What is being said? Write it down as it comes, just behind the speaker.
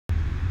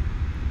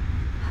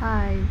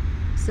Hi,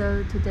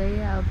 so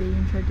today I'll be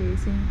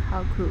introducing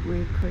how could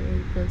we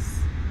create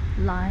this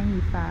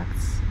line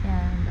effects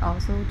and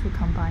also to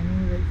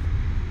combining with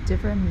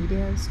different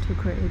medias to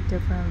create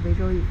different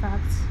visual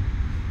effects.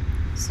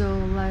 So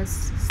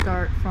let's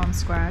start from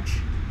scratch.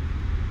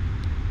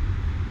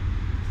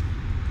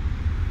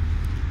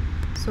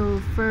 So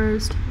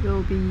first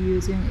we'll be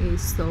using a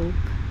soap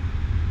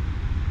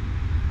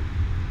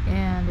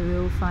and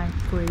we'll find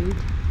grid.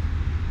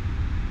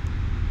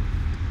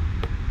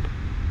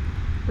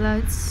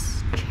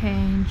 Let's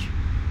change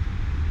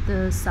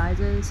the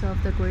sizes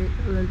of the grid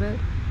a little bit.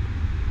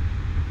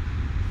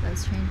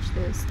 Let's change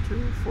this to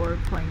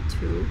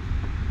 4.2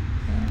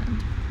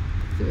 and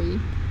 3,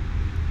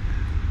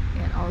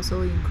 and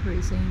also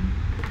increasing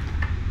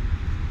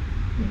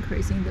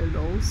the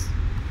rows,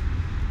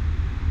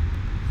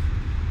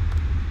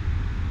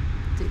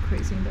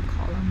 decreasing the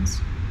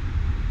columns.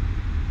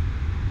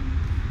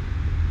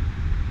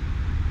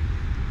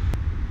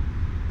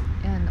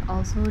 And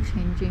also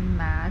changing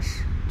mesh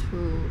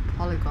to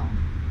polygon.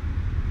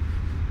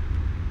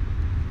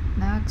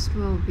 Next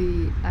we'll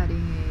be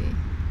adding a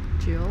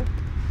gel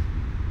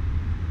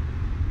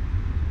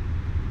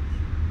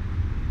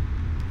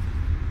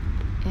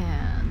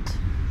and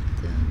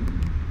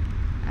then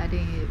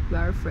adding a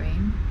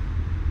wireframe,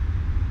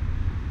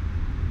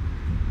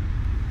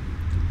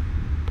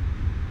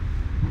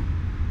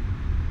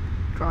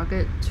 drag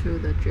it to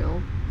the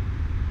gel,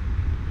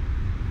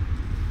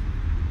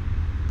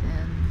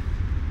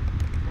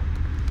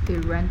 a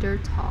render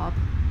top,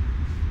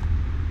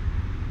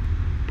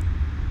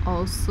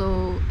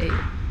 also a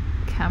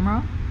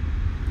camera.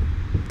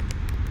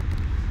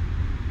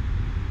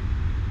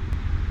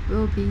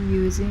 We'll be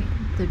using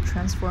the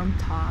transform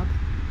top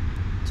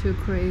to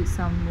create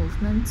some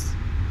movements,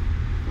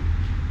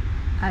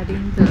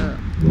 adding the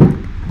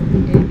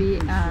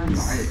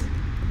ABS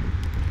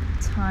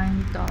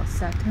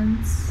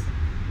time.seconds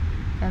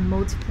and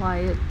multiply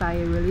it by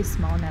a really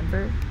small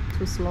number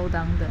to slow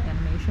down the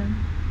animation,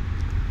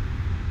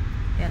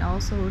 and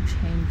also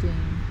changing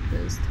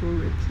this to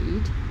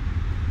repeat.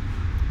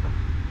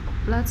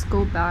 Let's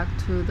go back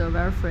to the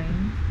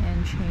wireframe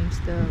and change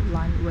the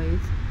line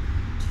width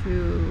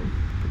to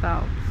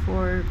about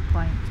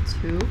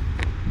 4.2.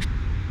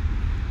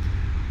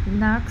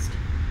 Next,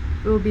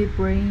 we'll be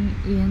bringing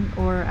in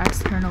our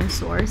external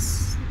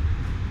source,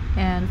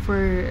 and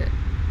for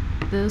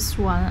this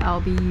one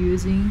I'll be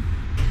using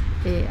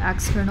a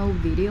external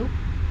video.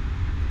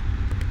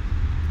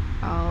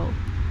 I'll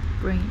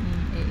bring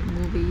in a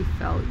movie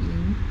file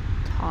in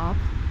top,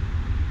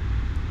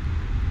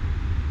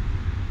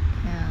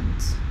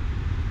 and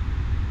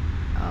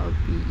I'll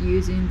be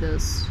using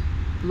this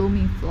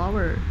blooming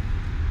flower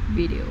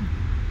video.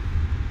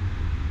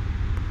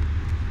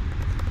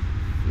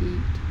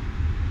 Feed.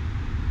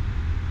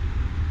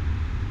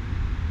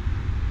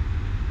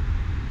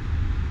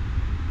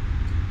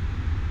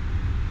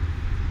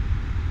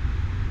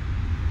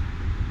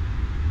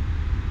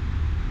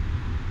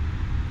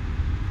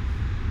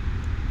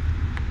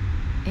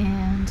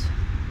 And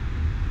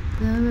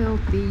then we'll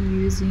be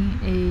using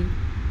a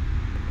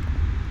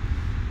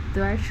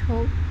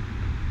threshold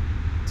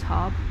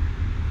top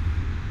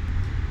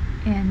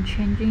and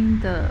changing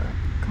the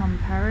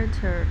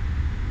comparator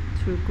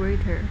to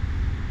greater,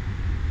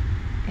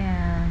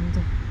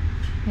 and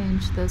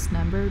change this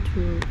number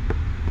to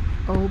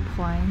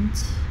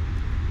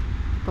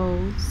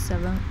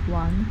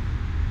 0.071.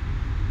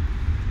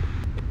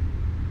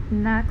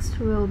 Next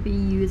we'll be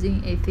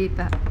using a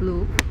feedback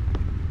loop.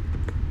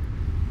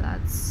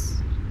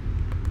 Let's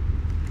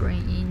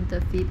bring in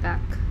the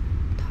feedback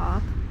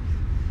top,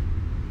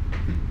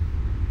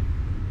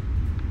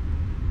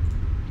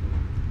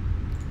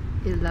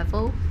 a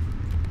level,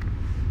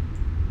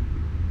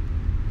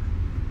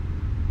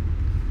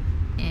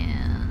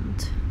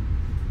 and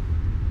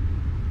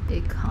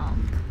a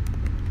comp.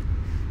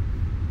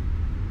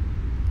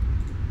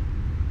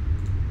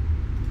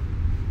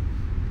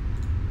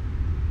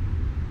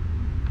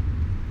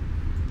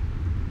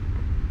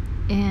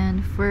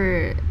 And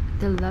for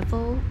the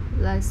level,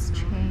 let's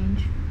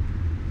change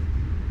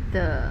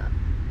the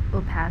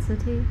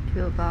opacity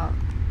to about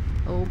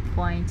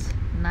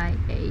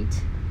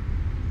 0.98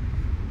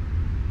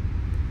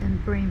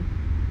 and bring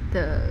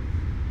the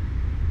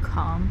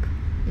comp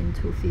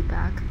into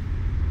feedback,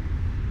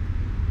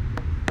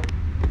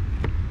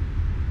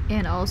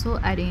 and also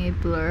adding a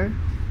blur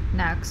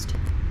next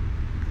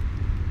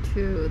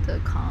to the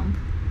comp.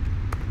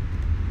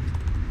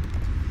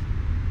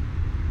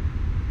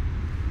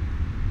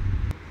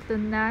 The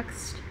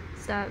next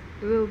step,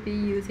 we'll be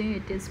using a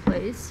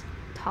displace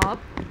top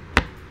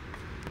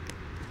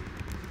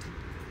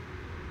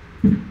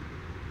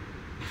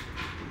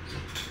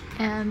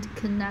and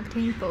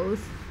connecting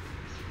both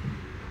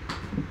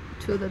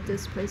to the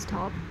displace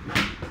top.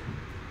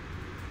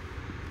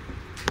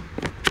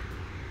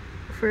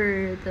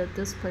 For the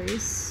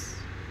displace,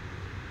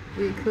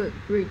 we could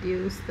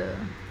reduce the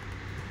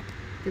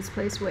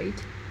displace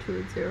weight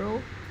to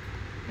 0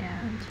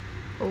 and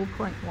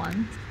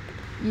 0.1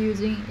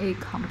 using a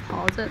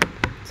composite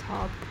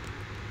top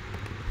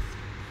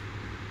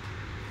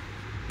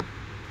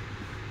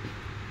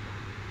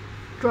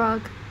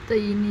drag the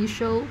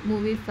initial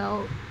movie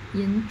file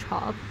in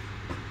chop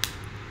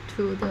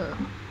to the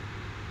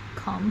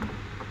comp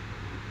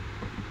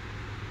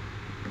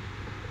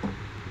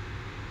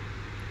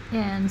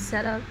and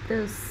set up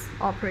this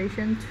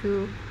operation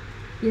to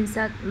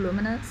inset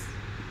luminance.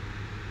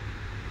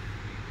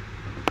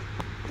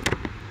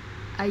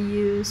 I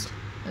used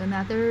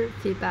another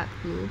feedback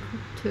loop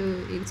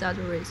to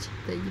exaggerate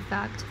the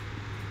effect.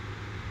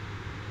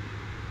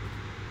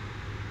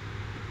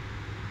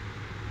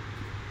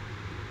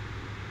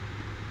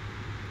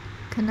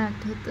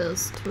 Connect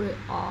this to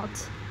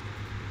alt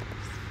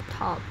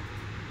top.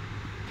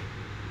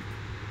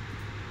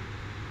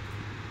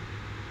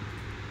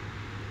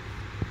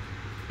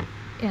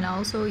 And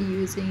also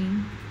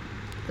using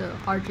the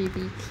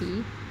RGB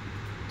key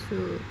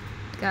to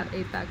get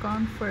a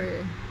background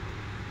for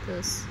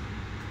this.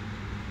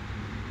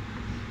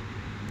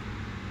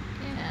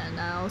 And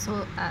I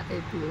also add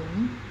a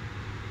bloom.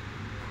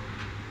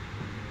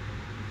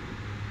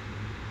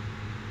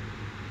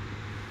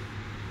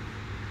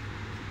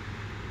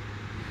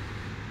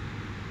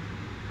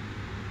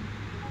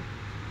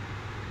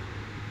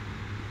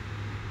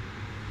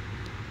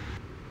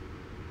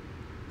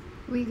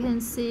 We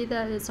can see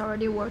that it's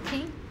already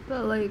working,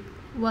 but like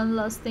one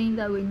last thing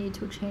that we need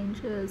to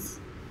change is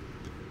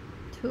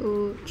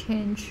to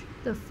change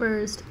the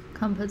first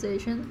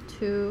composition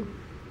to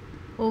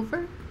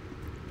over,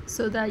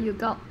 so that you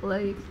got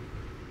like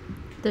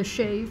the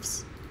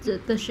shapes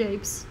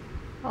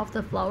of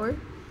the flower.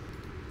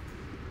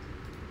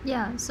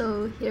 Yeah,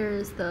 so here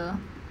is the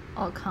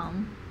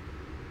outcome.